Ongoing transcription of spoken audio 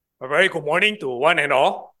A very good morning to one and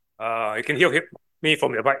all. You can hear me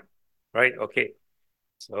from the back, right? Okay.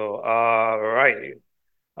 So, right.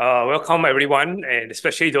 Welcome everyone, and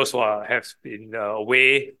especially those who have been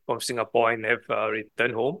away from Singapore and have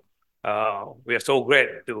returned home. We are so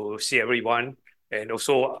glad to see everyone, and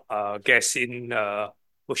also guests in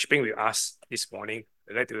worshiping with us this morning.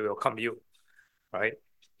 I'd like to welcome you, right?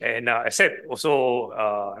 And I said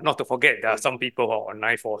also, not to forget, there are some people who are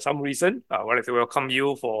online for some reason. I would like to welcome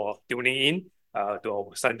you for tuning in to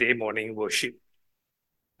our Sunday morning worship.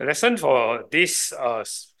 The lesson for this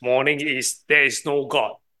morning is there is no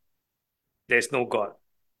God. There is no God.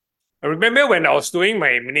 I remember when I was doing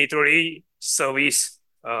my military service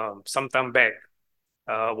some time back,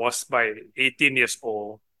 was by 18 years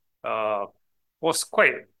old, uh, was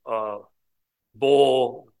quite a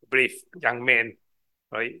bold, brave young man,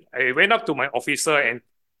 right? I went up to my officer and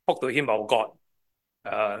talked to him about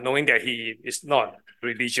God, knowing that he is not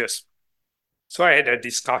religious. So I had a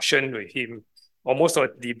discussion with him, almost a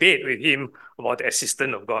debate with him about the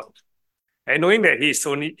existence of God. And knowing that he's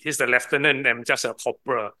the lieutenant and I'm just a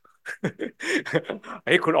corporal,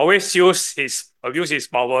 he could always abuse his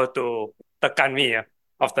power to tekan me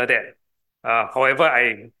after that. However,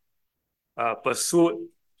 I pursued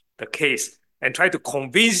the case and tried to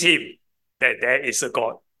convince him that there is a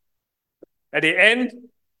God. At the end,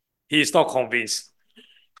 he is not convinced.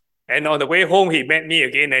 And on the way home, he met me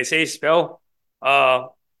again and says, well,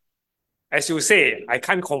 as you say, I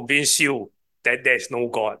can't convince you that there's no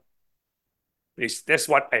God. That's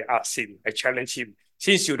what I asked him. I challenged him.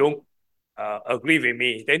 Since you don't agree with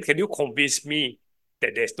me, then can you convince me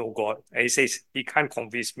that there's no God? And he says he can't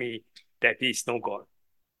convince me that there is no God.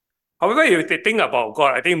 However, if you think about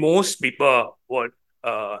God, I think most people would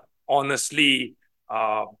honestly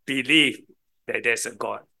believe that there's a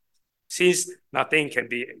God, since nothing can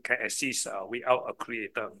exist without a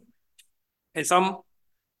creator. And some,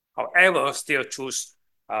 however, still choose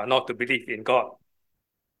not to believe in God.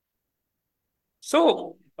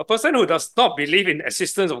 So a person who does not believe in the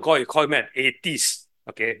existence of God, you call him an atheist.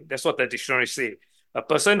 Okay, that's what the dictionary say. A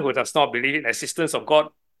person who does not believe in the existence of God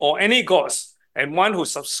or any gods, and one who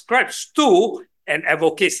subscribes to and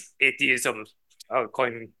advocates atheism. I'll call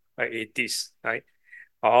him an atheist, right?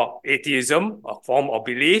 Atheism, a form of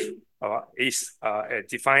belief, is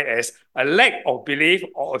defined as a lack of belief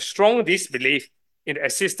or a strong disbelief in the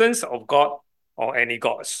existence of God or any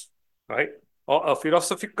gods, right? Or a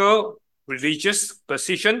philosophical religious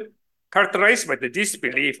position characterized by the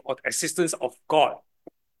disbelief of the existence of God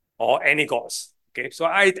or any gods. Okay, so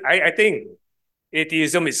I think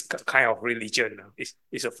atheism is kind of religion.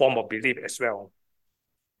 It's a form of belief as well.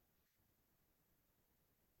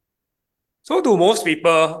 So do most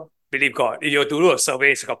people believe God? If you do a survey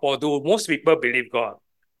in Singapore, do most people believe God?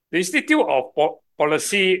 The Institute of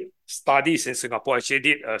Policy Studies in Singapore actually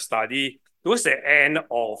did a study towards the end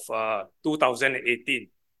of 2018.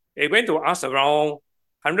 They went to ask around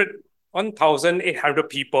 1,800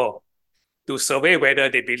 people to survey whether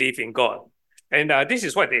they believe in God. And this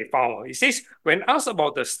is what they found. It says, when asked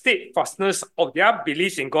about the steadfastness of their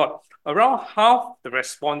beliefs in God, around half the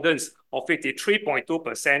respondents, or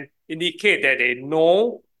 53.2%, indicate that they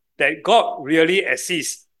know that God really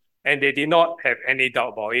exists and they did not have any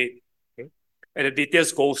doubt about it. Okay? And the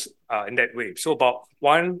details goes in that way. So about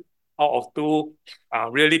 1 out of 2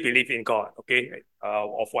 really believe in God, okay,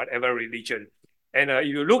 of whatever religion. And if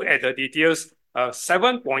you look at the details,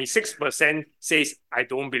 7.6% says, I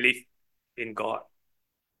don't believe in God.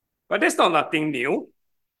 But that's not nothing new.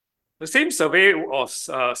 The same survey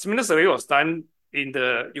similar survey was done in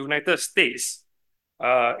the United States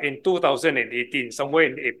in 2018, somewhere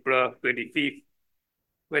in April 25th,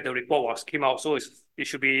 where the report came out. So it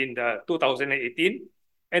should be in the 2018.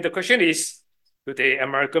 And the question is to the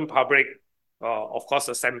American public, of course,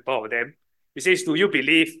 a sample of them. It says, do you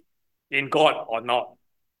believe in God or not?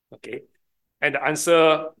 Okay. And the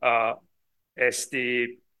answer, as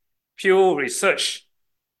the Pew Research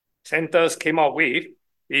Centers came out with,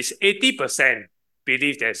 is 80%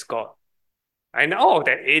 believe there's God. And out of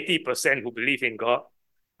that 80% who believe in God,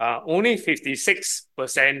 only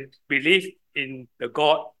 56% believe in the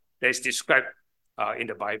God that is described in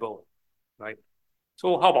the Bible, right?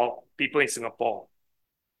 So how about people in Singapore?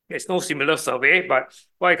 There's no similar survey, but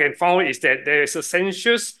what I can find is that there is a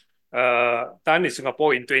census done in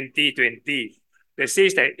Singapore in 2020 that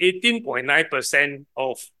says that 18.9%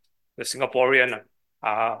 of the Singaporean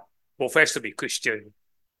profess to be Christian.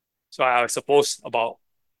 So I suppose about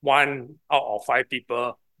 1 out of 5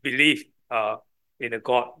 people believe in a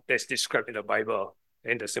God that's described in the Bible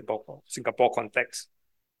in the Singapore context.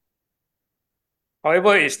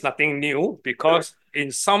 However, it's nothing new because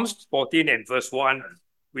in Psalms 14 and verse 1,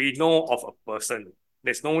 we know of a person.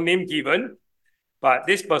 There's no name given, but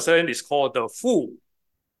this person is called the fool.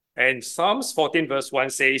 And Psalms 14 verse 1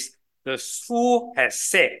 says, the fool has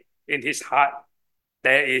said in his heart,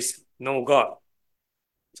 there is no God.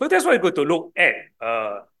 So that's what we're going to look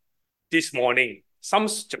at this morning,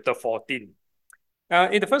 Psalms chapter 14.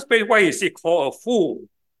 In the first place, why is he called a fool,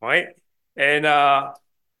 right? And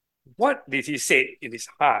what did he say in his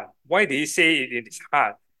heart? Why did he say it in his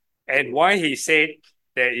heart? And why he said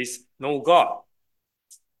there is no God?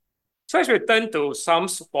 So as we turn to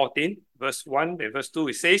Psalms 14, verse 1 and verse 2,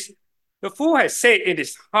 it says, the fool has said in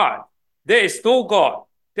his heart, there is no God.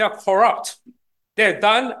 They are corrupt. They have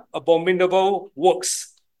done abominable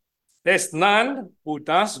works. There's none who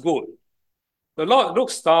does good. The Lord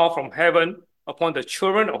looks down from heaven upon the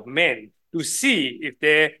children of men to see if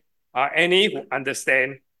there are any who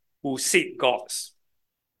understand, who seek God.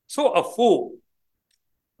 So a fool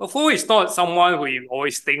is not someone who you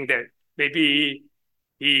always think that maybe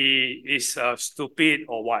he is stupid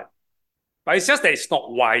or what. But it's just that it's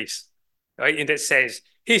not wise, right? In that sense,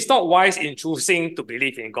 he's not wise in choosing to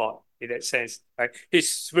believe in God. In that sense, right? He's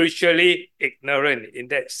spiritually ignorant in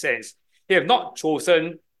that sense. He have not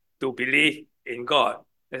chosen to believe in God.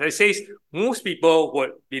 As I say, most people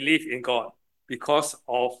would believe in God because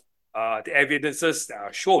of the evidences that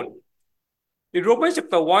are shown. In Romans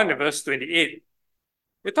chapter 1 and verse 28,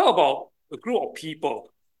 we talk about a group of people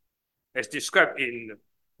as described in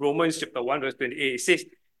Romans chapter 1 verse 28. It says,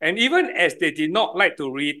 and even as they did not like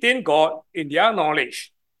to retain God in their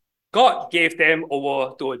knowledge, God gave them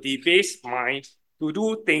over to a debased mind to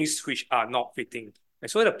do things which are not fitting. And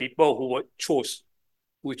so the people who would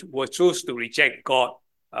choose to reject God,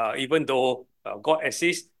 even though God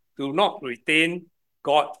exists, do not retain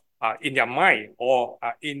God in their mind or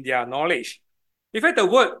in their knowledge. In fact, the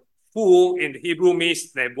word fool in Hebrew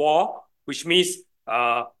means nebor, which means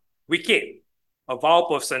wicked, a vile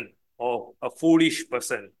person, or a foolish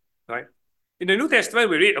person, right? In the New Testament,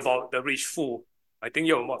 we read about the rich fool. I think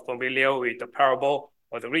you're more familiar with the parable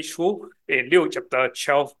of the rich fool in Luke chapter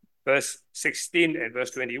 12, verse 16 and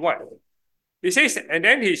verse 21. It says, and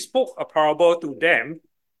then he spoke a parable to them.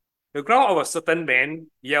 The ground of a certain man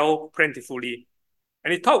yelled plentifully,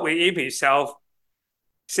 and he thought within himself,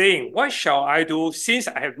 saying, what shall I do since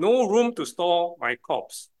I have no room to store my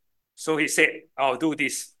crops? So he said, I'll do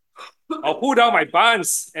this. I'll pull down my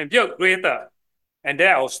barns and build greater, and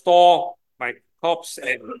then I'll store my crops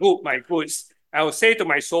and put my goods. I will say to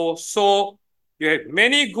my soul, so you have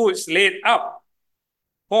many goods laid up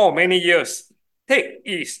for many years. Take,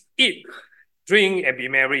 eat, drink, and be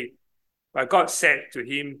merry. But God said to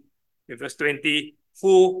him in verse 20,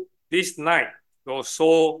 fool, this night your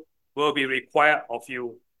soul will be required of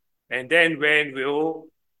you. And then when will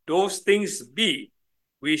those things be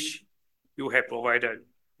which you have provided?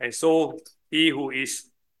 And so he who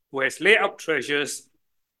has laid up treasures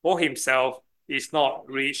for himself is not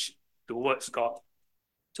rich towards God.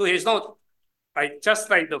 So he's not just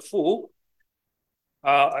like the fool,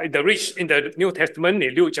 the rich in the New Testament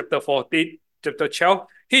in Luke chapter 14, chapter 12.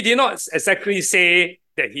 He did not exactly say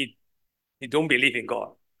that he don't believe in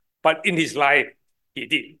God, but in his life he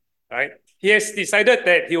did, right? He has decided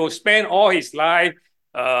that he will spend all his life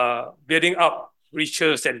building up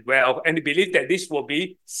riches and wealth, and he believed that this will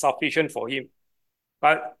be sufficient for him.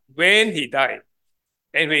 But when he died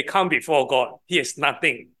and when he come before God, he has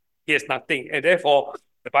nothing. He has nothing. And therefore,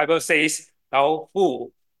 the Bible says, thou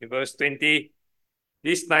fool, in verse 20,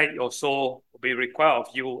 this night your soul will be required of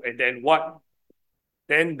you. And then what?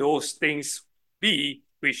 Then those things be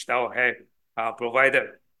which thou have provided.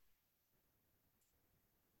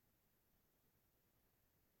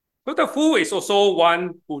 So the fool is also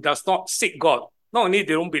one who does not seek God. Not only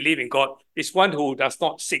they don't believe in God, it's one who does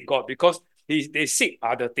not seek God because they seek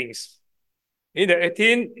other things.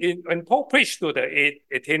 When Paul preached to the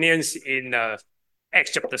Athenians in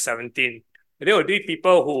Acts chapter 17, there were these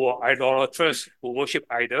people who were idolatrous, who worship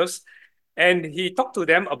idols, and he talked to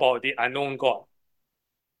them about the unknown God.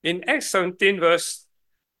 In Acts 17, verse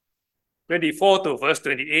 24 to verse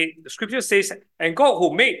 28, the scripture says, and God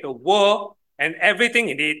who made the world and everything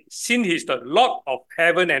in it, since he is the Lord of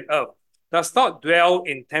heaven and earth, does not dwell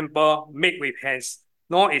in temple made with hands,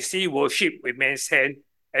 nor is he worshipped with man's hand,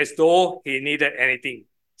 as though he needed anything,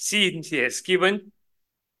 since he has given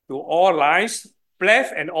to all life,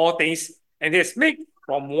 breath, and all things, and he has made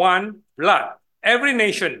from one blood every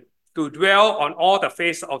nation to dwell on all the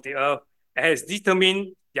face of the earth, and has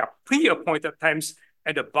determined their pre-appointed times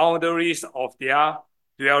and the boundaries of their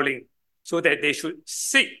dwelling, so that they should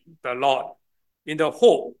seek the Lord in the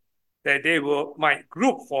hope that they might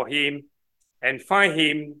look for him and find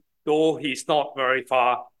him, though he is not very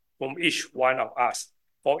far from each one of us.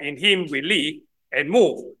 For in him we live and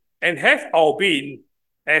move and have our being,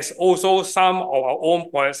 as also some of our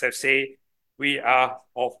own poets have said, we are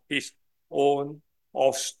of his own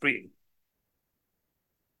offspring.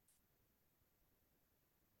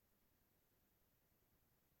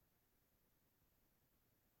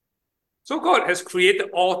 So God has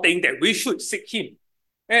created all things that we should seek him.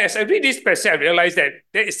 And as I read this passage, I realize that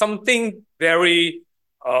there is something very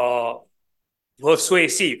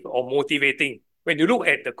persuasive or motivating when you look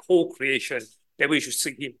at the whole creation that we should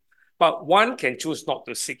seek him. But one can choose not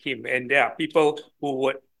to seek him, and there are people who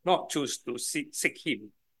would not choose to seek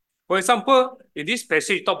him. For example, in this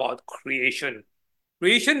passage, talk about creation.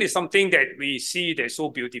 Creation is something that we see that's so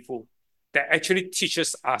beautiful, that actually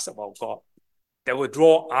teaches us about God, that will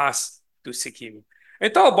draw us to seek him.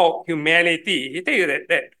 And talk about humanity. He tell you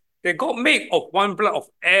that God made of one blood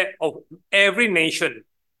of every nation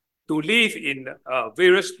to live in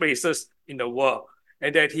various places in the world,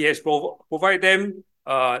 and that he has provided them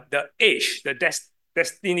the age, the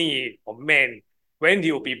destiny of man, when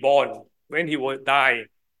he will be born, when he will die,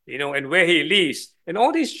 and where he lives. And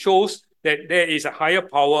all this shows that there is a higher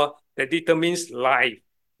power that determines life,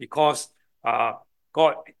 because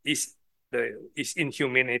God is in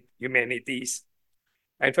humanities.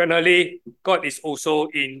 And finally, God is also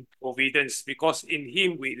in providence, because in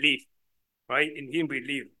him we live, right? In him we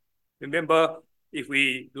live. Remember, if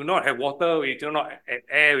we do not have water, we do not have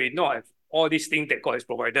air, we do not have all these things that God has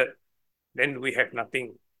provided, then we have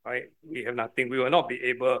nothing, right? We have nothing. We will not be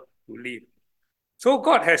able to live. So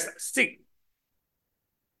God has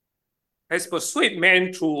persuaded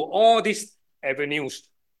man through all these avenues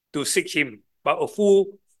to seek him. But a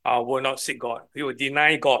fool will not seek God. He will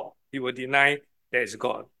deny God. He will deny there is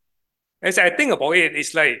God. As I think about it,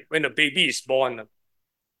 it's like when a baby is born,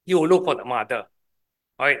 he will look for the mother,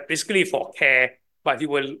 right? Basically for care, but he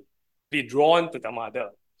will be drawn to the mother,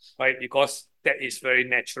 right? Because that is very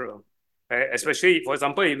natural, right? Especially, for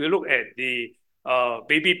example, if you look at the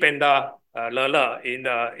baby panda Lele in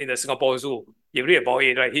the Singapore Zoo, you read about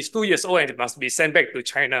it, right? He's 2 years old and must be sent back to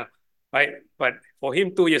China, right? But for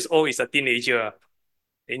him, 2 years old is a teenager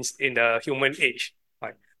in the human age,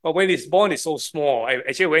 right? But when he's born, it's so small. I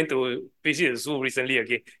actually went to visit the zoo recently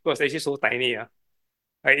again. It was actually so tiny.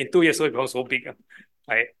 Right? In 2 years old, it becomes so big.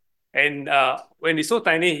 Right? And when it's so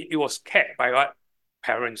tiny, it was kept by what?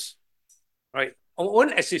 Parents. Right? Our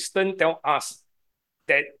own assistant tell us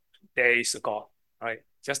that there is a God. Right?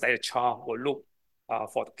 Just like a child will look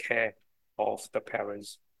for the care of the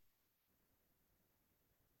parents.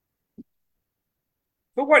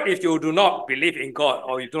 So what if you do not believe in God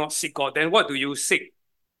or you do not seek God? Then what do you seek?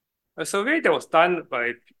 A survey that was done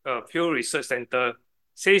by Pew Research Center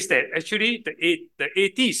says that actually the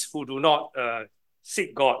atheists who do not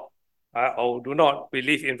seek God or do not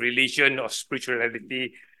believe in religion or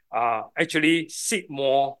spirituality actually seek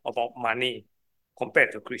more about money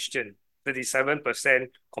compared to Christian, 37%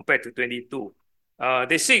 compared to 22%.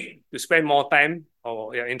 They seek to spend more time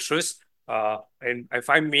or their interest and I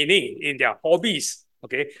find meaning in their hobbies.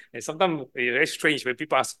 Okay, and sometimes it's very strange when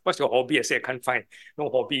people ask, "What's your hobby?" I say, "I can't find no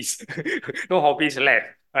hobbies, no hobbies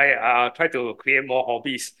left." I try to create more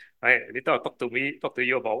hobbies. Right, later I'll talk to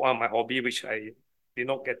you about one of my hobby which I did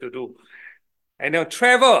not get to do. And then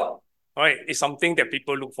travel, right, is something that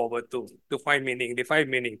people look forward to find meaning. They find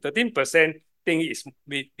meaning. 13% think is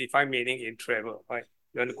they find meaning in travel. Right,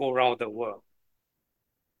 you want to go around the world.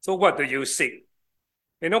 So what do you seek?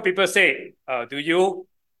 People say, do you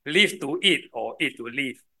live to eat or eat to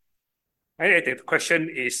live? Right? The question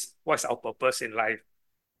is, what's our purpose in life?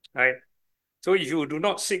 Right? So if you do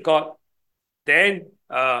not seek God, then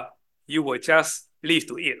you will just live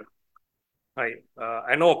to eat. Right?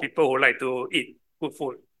 I know people who like to eat good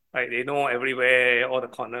food. Right? They know everywhere, all the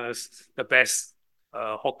corners, the best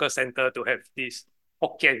hawker center to have this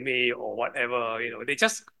Hokkien Mee or whatever. They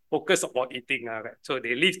just focus on eating. Right? So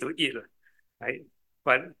they live to eat. Right?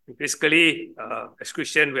 But basically, as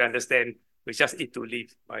Christian, we understand we just eat to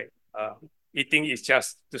live. Right? Eating is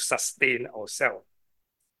just to sustain ourselves.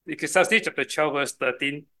 Ecclesiastes chapter 12, verse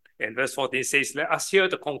 13 and verse 14 says, "Let us hear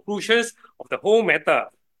the conclusions of the whole matter.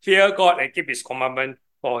 Fear God and keep his commandment,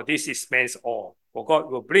 for this is man's all. For God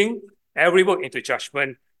will bring every work into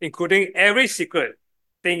judgment, including every secret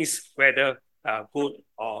things, whether good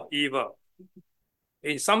or evil."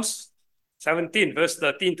 In Psalms 17, verse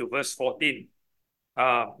 13 to verse 14,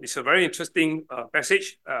 it's a very interesting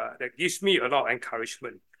passage that gives me a lot of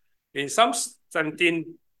encouragement. In Psalms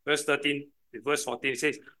 17, verse 13 to verse 14, it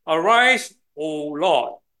says, "Arise, O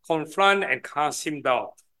Lord, confront and cast him down.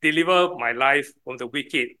 Deliver my life from the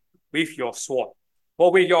wicked, with your sword.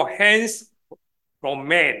 For with your hands from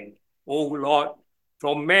men, O Lord,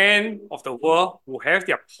 from men of the world who have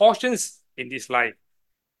their portions in this life,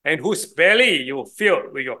 and whose belly you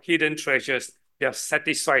filled with your hidden treasures, they are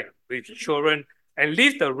satisfied with children and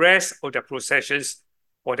leave the rest of their possessions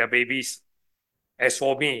for their babies. As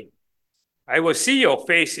for me, I will see your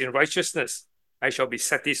face in righteousness. I shall be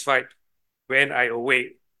satisfied when I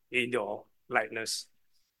awake in your likeness.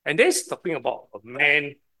 And this is talking about a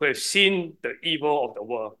man who has seen the evil of the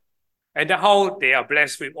world and how they are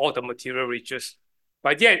blessed with all the material riches.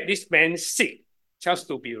 But yet this man seek just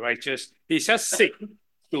to be righteous. He just seek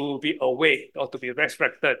to be awake or to be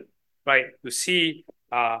resurrected, right? To see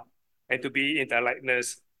and to be in the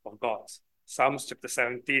likeness of God. Psalms chapter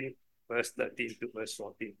 17, verse 13 to verse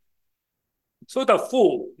 14. So the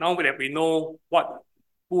fool, now that we know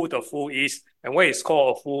who the fool is and why it's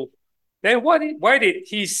called a fool, then why did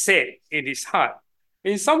he say in his heart?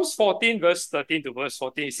 In Psalms 14, verse 13 to verse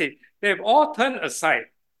 14, he said, they have all turned aside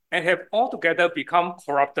and have altogether become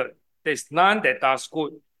corrupted. There's none that does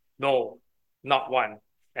good, no, not one.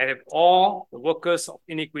 And have all the workers of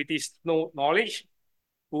iniquities no knowledge,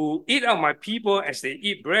 who eat of my people as they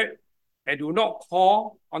eat bread, and do not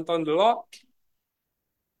call unto the Lord.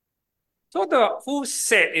 So the fool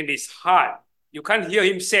said in his heart, you can't hear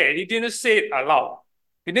him say it. He didn't say it aloud.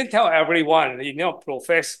 He didn't tell everyone. He did not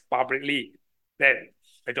profess publicly that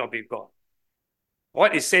I don't believe God.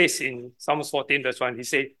 What it says in Psalms 14, verse 1, he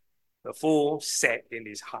said, the fool said in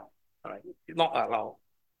his heart. Right? Not aloud.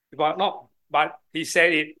 But he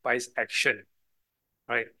said it by his action.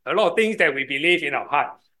 Right? A lot of things that we believe in our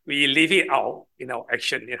heart, we live it out in our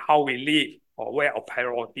action, in how we live or where our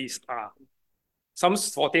priorities are.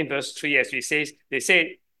 Psalms 14, verse 3, as we say, they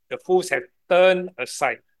say the fools have turned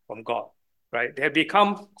aside from God, right? They have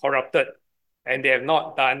become corrupted and they have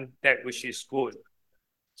not done that which is good.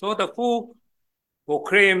 So the fool will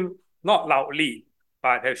claim not loudly,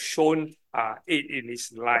 but have shown it in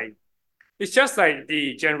his life. It's just like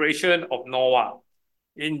the generation of Noah.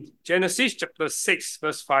 In Genesis chapter 6,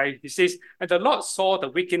 verse 5, he says, and the Lord saw the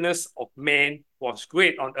wickedness of man was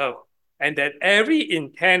great on earth, and that every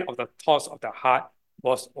intent of the thoughts of the heart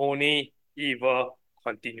was only evil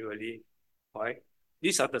continually. Right?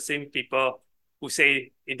 These are the same people who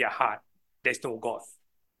say in their heart, there's no God.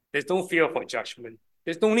 There's no fear for judgment.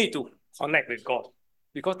 There's no need to connect with God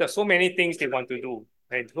because there's so many things they want to do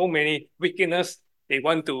and so many wickedness they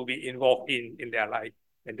want to be involved in their life.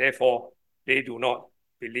 And therefore, they do not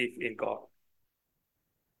believe in God.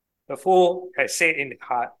 The fool has said in his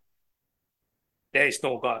heart, there is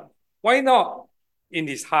no God. Why not in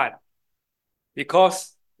his heart?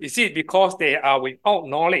 Because, is it because they are without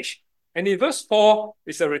knowledge? And in verse 4,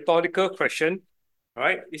 it's a rhetorical question,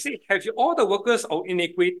 right? Is it, have you all the workers of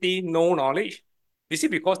iniquity no knowledge? Is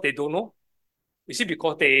it because they don't know? Is it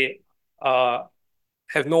because they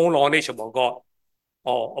have no knowledge about God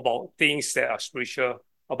or about things that are spiritual,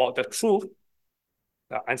 about the truth?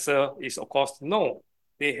 The answer is, of course, no.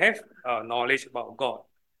 They have knowledge about God.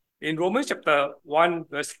 In Romans chapter 1,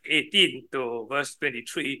 verse 18 to verse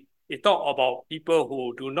 23, it talks about people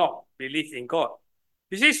who do not believe in God.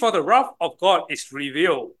 It says, for the wrath of God is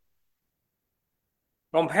revealed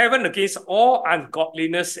from heaven against all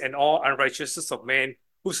ungodliness and all unrighteousness of men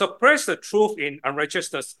who suppress the truth in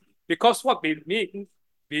unrighteousness, because what be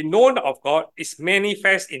known of God is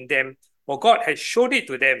manifest in them, for God has showed it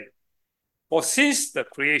to them. For since the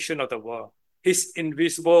creation of the world, his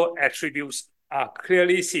invisible attributes are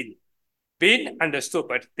clearly seen, being understood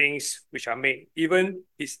by the things which are made, even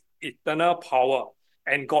his eternal power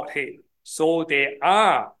and Godhead. So they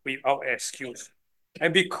are without excuse.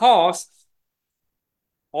 And because,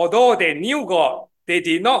 although they knew God, they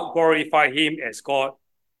did not glorify him as God,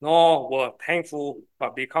 nor were thankful,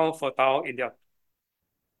 but become fertile in their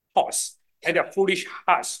thoughts, and their foolish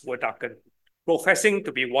hearts were darkened. Professing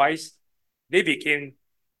to be wise, they became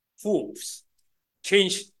fools,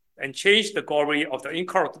 changed the glory of the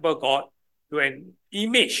incorruptible God to an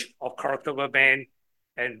image of corruptible man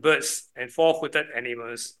and birds and four-footed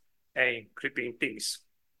animals and creeping things.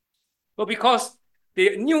 So because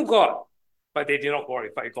they knew God, but they did not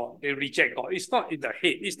glorify God, they reject God. It's not in the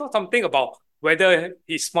head. It's not something about whether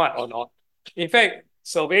he's smart or not. In fact,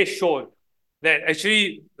 surveys show that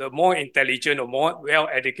actually the more intelligent or more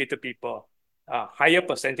well-educated people, higher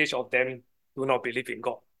percentage of them do not believe in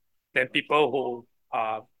God than people who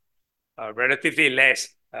are relatively less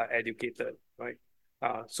educated, right?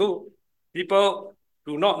 So people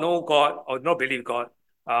do not know God or not believe God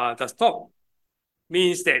does not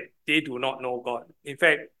means that they do not know God. In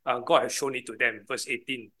fact, God has shown it to them. Verse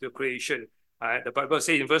 18, the creation. The Bible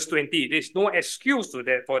says in verse 20, there's no excuse to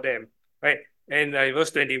that for them, right? And in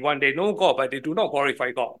verse 21, they know God, but they do not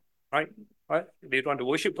glorify God, right? Right? They want to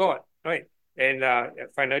worship God, right? And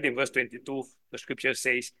finally, in verse 22, the scripture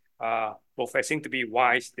says, professing to be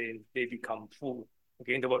wise, then they become fool.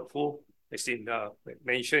 Again, the word fool is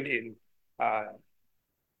mentioned in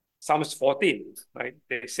Psalms 14, right?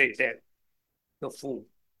 They say that the fool.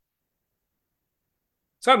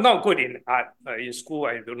 So I'm not good in art. In school,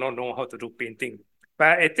 I do not know how to do painting.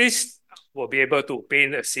 But at least we'll be able to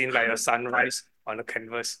paint a scene like a sunrise on a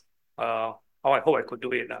canvas. How I hope I could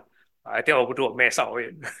do it. I think I would do a mess out of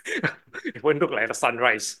it. It wouldn't look like a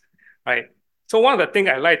sunrise, right? So one of the things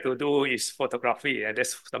I like to do is photography, and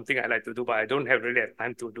that's something I like to do, but I don't have really have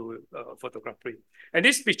time to do photography. And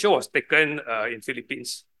this picture was taken in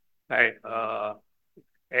Philippines, right?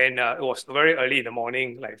 And it was very early in the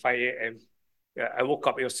morning, like 5 a.m. I woke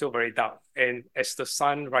up, it was still very dark. And as the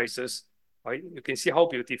sun rises, right, you can see how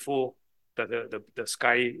beautiful the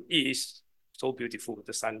sky is. So beautiful,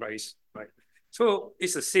 the sunrise, right? So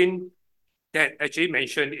it's a scene that actually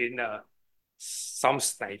mentioned in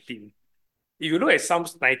Psalms 19. If you look at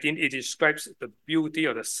Psalms 19, it describes the beauty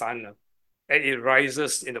of the sun and it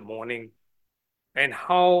rises in the morning and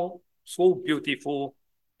how so beautiful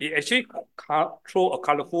it actually throw a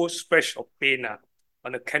colorful splash of paint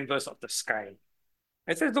on the canvas of the sky.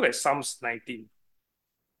 And let's look at Psalms 19.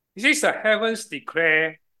 It says the heavens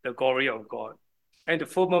declare the glory of God, and the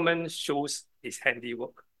firmament shows his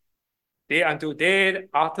handiwork. Day unto day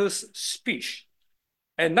utters speech,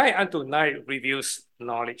 and night unto night reveals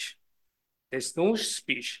knowledge. There's no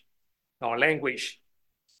speech nor language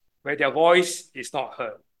where their voice is not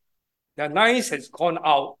heard. Their knowledge has gone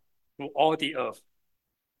out through all the earth,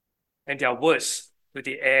 and their words to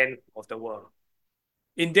the end of the world.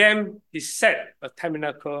 In them he set a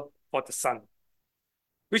tabernacle for the sun,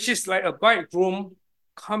 which is like a bridegroom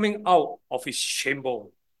coming out of his chamber,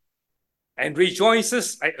 and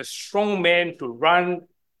rejoices like a strong man to run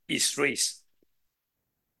his race.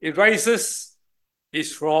 It rises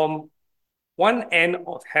is from one end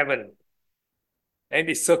of heaven, and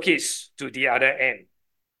it circuits to the other end,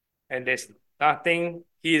 and there's nothing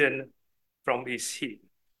hidden from his heat.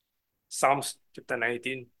 Psalms chapter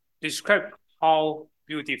 19 describe how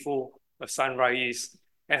beautiful the sunrise is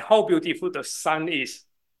and how beautiful the sun is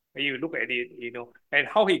when you look at it, and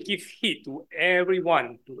how he gives heat to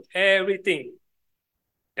everyone, to everything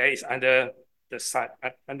that is under the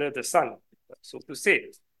sun, so to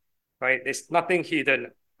say, right? There's nothing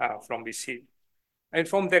hidden from his heat. And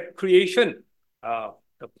from the creation,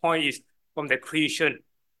 the point is, from the creation,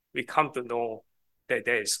 we come to know that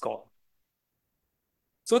there is God.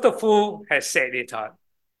 So the fool has said in his heart.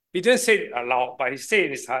 He didn't say it aloud, but he said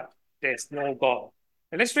in his heart, there's no God.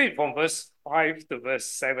 And let's read from verse 5 to verse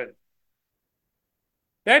 7.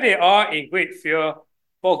 There they are in great fear,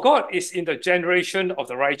 for God is in the generation of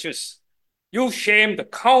the righteous. You shame the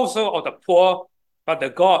counsel of the poor, but the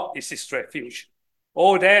God is his refuge.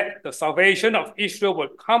 Oh, that the salvation of Israel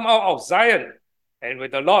would come out of Zion, and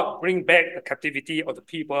when the Lord bring back the captivity of the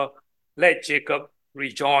people, let Jacob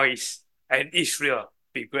rejoice and Israel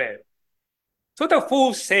be glad. So the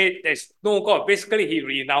fool said there's no God. Basically, he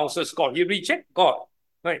renounces God. He rejects God,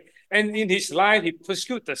 right? And in his life, he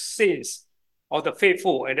pursued the saints of the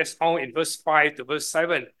faithful, and that's found in verse 5 to verse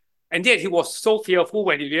 7. And yet he was so fearful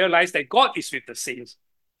when he realized that God is with the saints.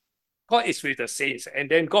 God is with the saints, and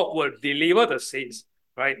then God will deliver the saints,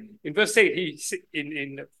 right? In verse 8,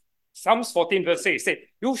 in Psalms 14, verse 8, he said,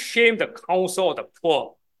 you shame the counsel of the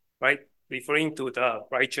poor, right? Referring to the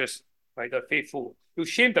righteous, right? The faithful. You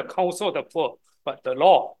shame the counsel of the poor, but the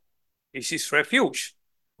Lord is his refuge,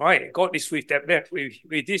 right? God is with that man,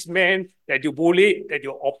 with this man that you bully, that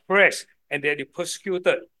you oppress, and that you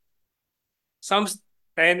persecuted. Psalms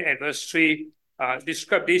 10 and verse 3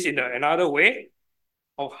 describe this in another way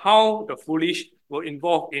of how the foolish were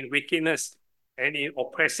involved in wickedness and in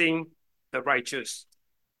oppressing the righteous.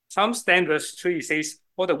 Psalms 10 verse 3 says,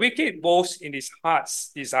 for the wicked boasts in his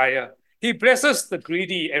heart's desire. He blesses the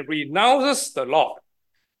greedy and renounces the Lord.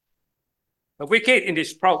 The wicked in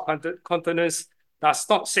his proud countenance does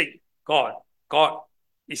not say God. God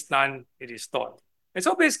is none, it is not. And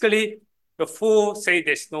so basically, the fool say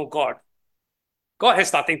there's no God. God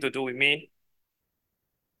has nothing to do with me.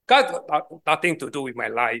 God got nothing to do with my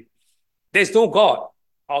life. There's no God.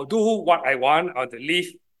 I'll do what I want. I'll live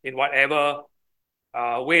in whatever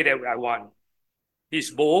way that I want.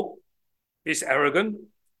 He's bold. He's arrogant.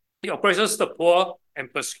 He oppresses the poor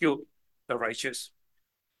and persecutes the righteous.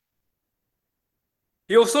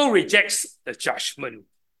 He also rejects the judgment,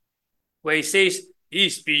 where he says he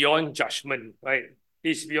is beyond judgment, right?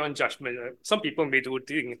 He's beyond judgment. Some people may do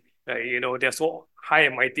think, they're so high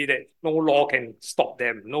and mighty that no law can stop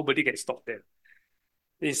them. Nobody can stop them.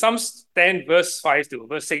 In Psalms 10, verse 5 to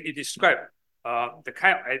verse 6, it describes the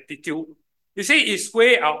kind of attitude. You see, his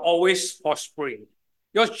way are always prospering.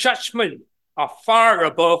 Your judgment are far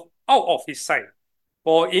above, out of his sight.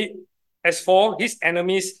 As for his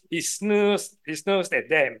enemies, he sneers at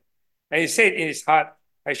them. And he said in his heart,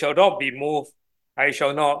 I shall not be moved. I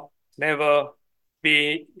shall not, never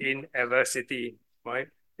be in adversity. Right?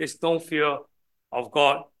 There's no fear of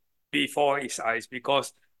God before his eyes,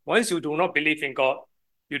 because once you do not believe in God,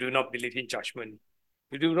 you do not believe in judgment.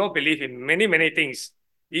 You do not believe in many, many things.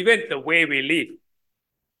 Even the way we live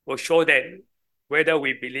will show that whether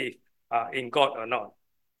we believe in God or not.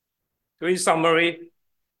 So in summary,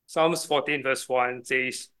 Psalms 14 verse 1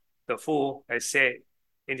 says, the fool has said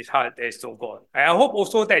in his heart there is no God. And I hope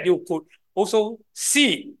also that you could also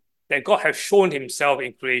see that God has shown himself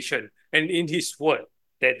in creation and in his word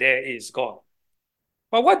that there is God.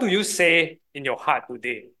 But what do you say in your heart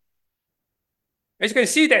today? As you can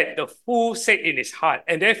see that the fool said in his heart,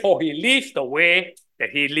 and therefore he lived the way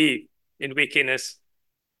that he lived in wickedness,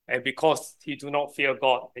 and because he do not fear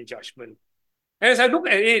God and judgment. And as I look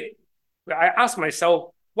at it, I ask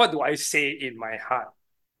myself, what do I say in my heart?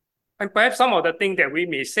 And perhaps some of the things that we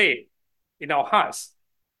may say in our hearts.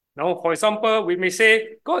 Now, for example, we may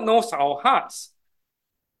say, God knows our hearts.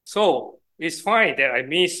 So it's fine that I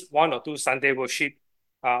miss 1 or 2 Sunday worship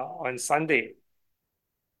on Sunday.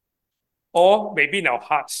 Or maybe in our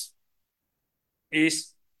hearts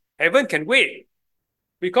is heaven can wait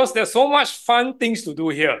because there's so much fun things to do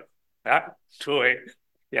here. Yeah, true. Eh?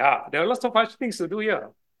 Yeah, there are lots of fun things to do here.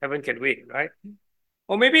 Heaven can wait, right?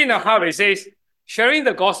 Or maybe in our heart it says, sharing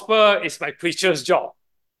the gospel is my preacher's job.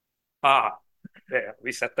 There,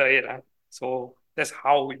 we settle it. So that's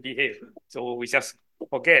how we behave. So we just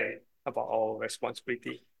forget about our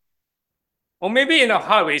responsibility. Or maybe in our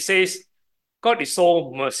heart it says, God is so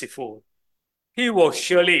merciful. He will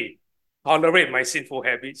surely tolerate my sinful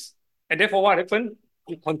habits. And therefore what happened?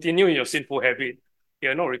 You continue in your sinful habit.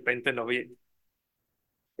 You're not repentant of it.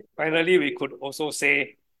 Finally, we could also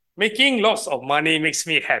say, making lots of money makes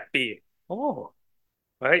me happy. Oh,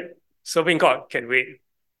 right? Serving God can wait,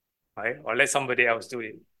 right? Or let somebody else do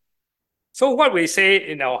it. So what we say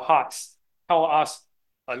in our hearts tell us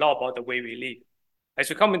a lot about the way we live. As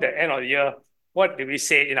we come in the end of the year, what do we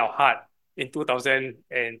say in our heart in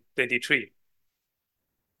 2023?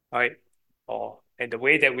 Right? And the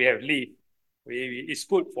way that we have lived, it's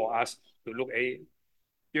good for us to look at it.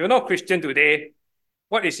 If you're not Christian today,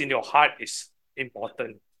 what is in your heart is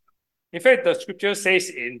important. In fact, the scripture says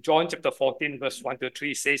in John chapter 14, verse 1 to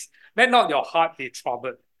 3 says, let not your heart be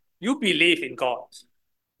troubled. You believe in God.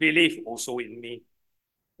 Believe also in me.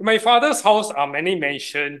 In my Father's house are many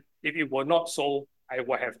mansions. If it were not so, I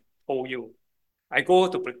would have told you. I go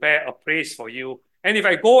to prepare a place for you. And if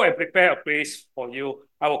I go and prepare a place for you,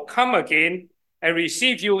 I will come again and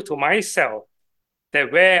receive you to myself,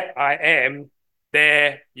 that where I am,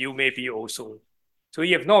 there you may be also. So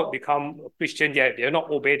you have not become a Christian yet. You have not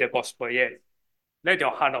obeyed the gospel yet. Let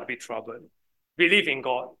your heart not be troubled. Believe in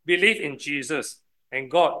God. Believe in Jesus. And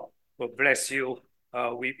God will bless you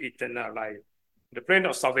with eternal life. The plan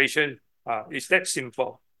of salvation is that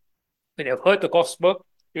simple. When you have heard the gospel,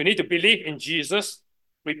 you need to believe in Jesus,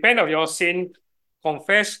 repent of your sin,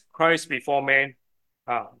 confess Christ before men,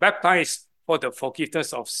 baptize for the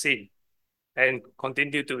forgiveness of sin, and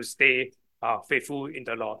continue to stay faithful in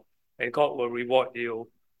the Lord. And God will reward you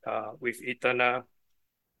with eternal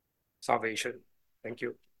salvation. Thank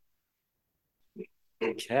you.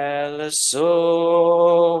 Careless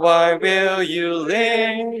soul, why will you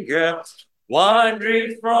linger,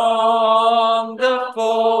 wandering from the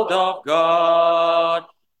fold of God?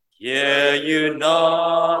 Hear you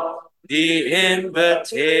not the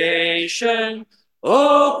invitation?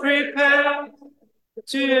 Oh, prepare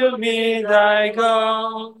to meet thy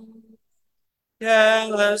God.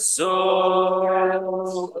 Careless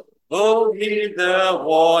soul, oh, heed the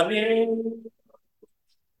warning.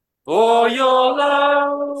 For your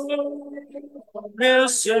love will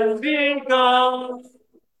soon be gone.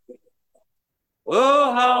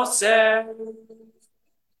 Oh, how sad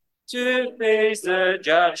to face the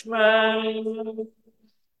judgment.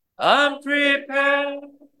 Unprepared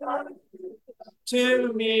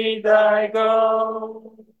to meet thy God.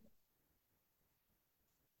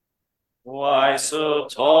 Why so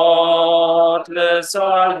thoughtless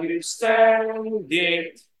are you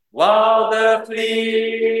standing, while the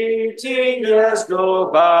fleeting years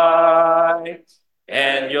go by,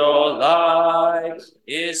 and your life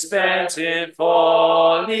is spent in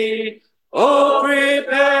folly? Oh,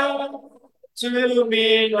 prepare to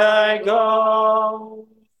meet thy God.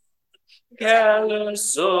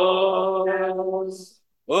 Careless souls,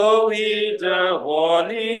 oh, heed the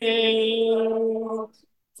warning,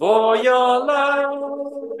 for your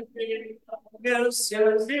life will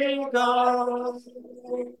soon be gone.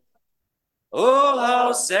 Oh,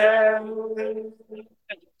 how sad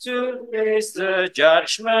to face the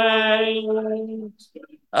judgment,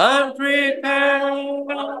 unprepared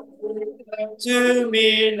to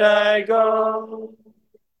meet thy God.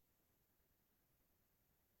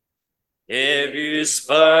 If you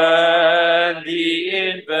spurn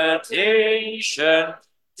the invitation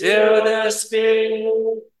till the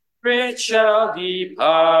Spirit shall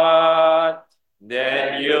depart,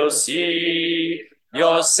 then you'll see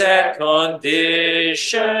your sad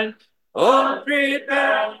condition,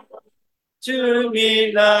 unprepared to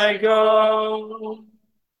meet thy God.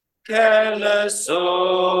 Careless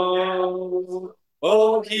soul,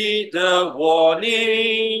 oh, heed the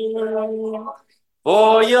warning,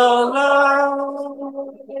 for your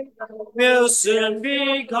love will soon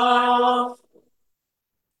be gone.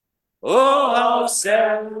 Oh, how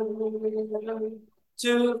sad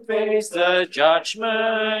to face the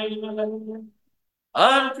judgment,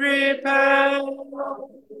 unprepared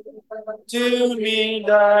to meet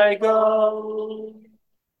thy God.